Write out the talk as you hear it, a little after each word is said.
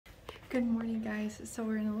Good morning, guys. So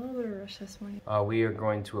we're in a little bit of a rush this morning. We are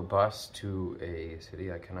going to a bus to a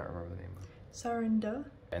city I cannot remember the name of. Saranda.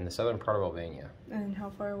 In the southern part of Albania. And how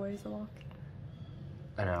far away is the walk?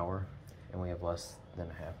 An hour, and we have less than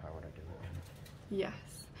a half hour to do it. Yes.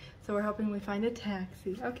 So we're hoping we find a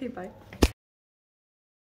taxi. Okay, bye.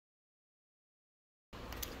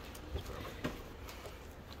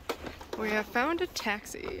 We have found a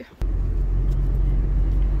taxi.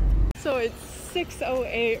 So it's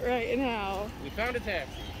 6:08 right now. We found a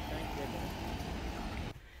taxi. Thank goodness.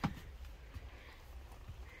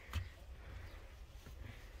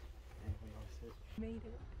 Made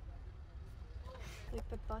it. Like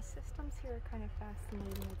the bus systems here are kind of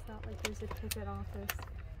fascinating. It's not like there's a ticket office.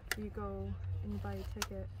 You go and you buy a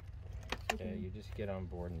ticket. Yeah, you just get on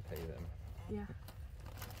board and pay them. Yeah.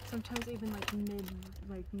 Sometimes even like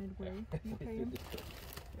midway you pay them.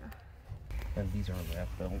 Yeah. And these are lap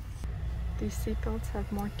belts. These seat belts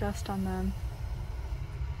have more dust on them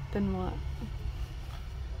than what?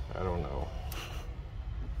 I don't know.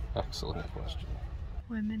 Excellent question.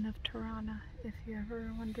 Women of Tirana, if you're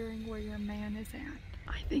ever wondering where your man is at.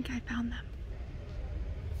 I think I found them.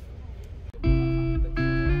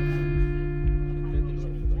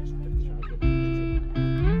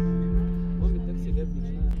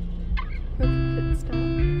 Pit stop.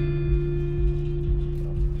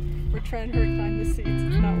 We're trying to recline the seats,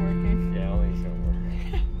 it's not working. Yeah, I don't think it's gonna work.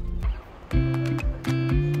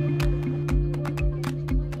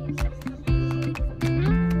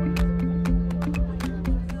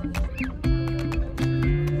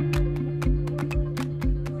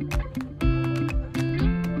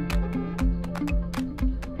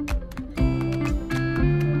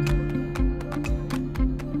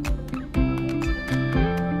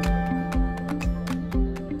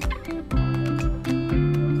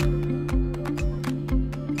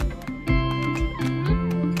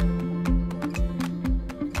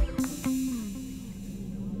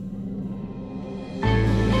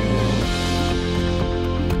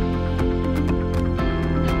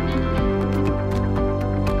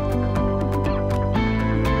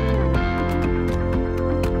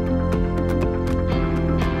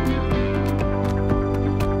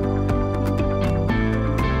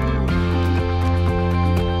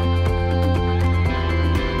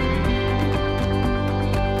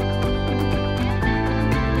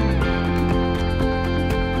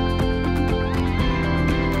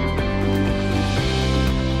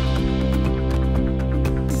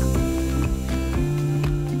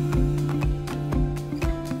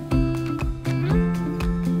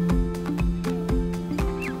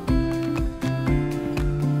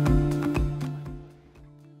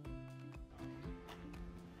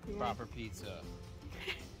 Proper pizza.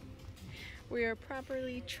 We are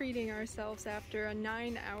properly treating ourselves after a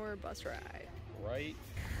 9-hour bus ride. Right?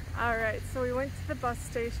 Alright, so we went to the bus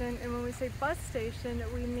station, and when we say bus station,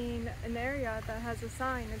 we mean an area that has a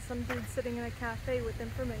sign and some dude sitting in a cafe with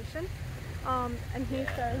information. And he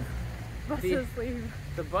says buses leave.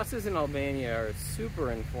 The buses in Albania are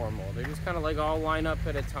super informal. They just kind of like all line up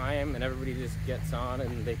at a time and everybody just gets on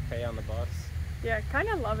and they pay on the bus. Yeah, kind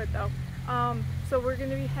of love it though. So we're going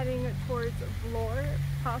to be heading towards Vlor,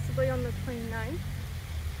 possibly on the 29th.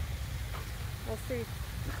 We'll see.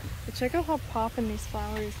 But check out how poppin' these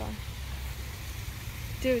flowers are.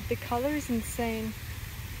 Dude, the color is insane.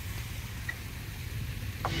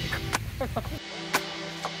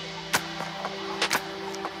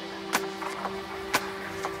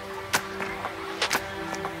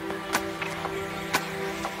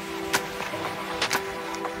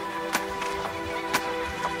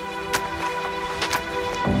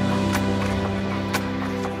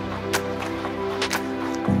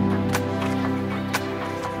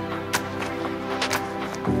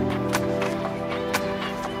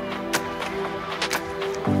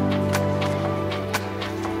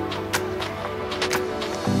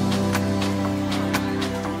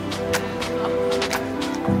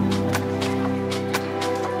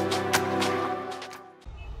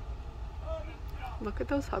 Look at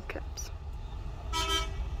those hubcaps.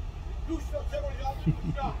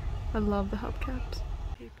 I love the hubcaps.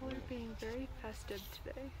 People are being very festive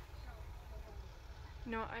today.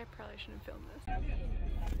 No, I probably shouldn't film this.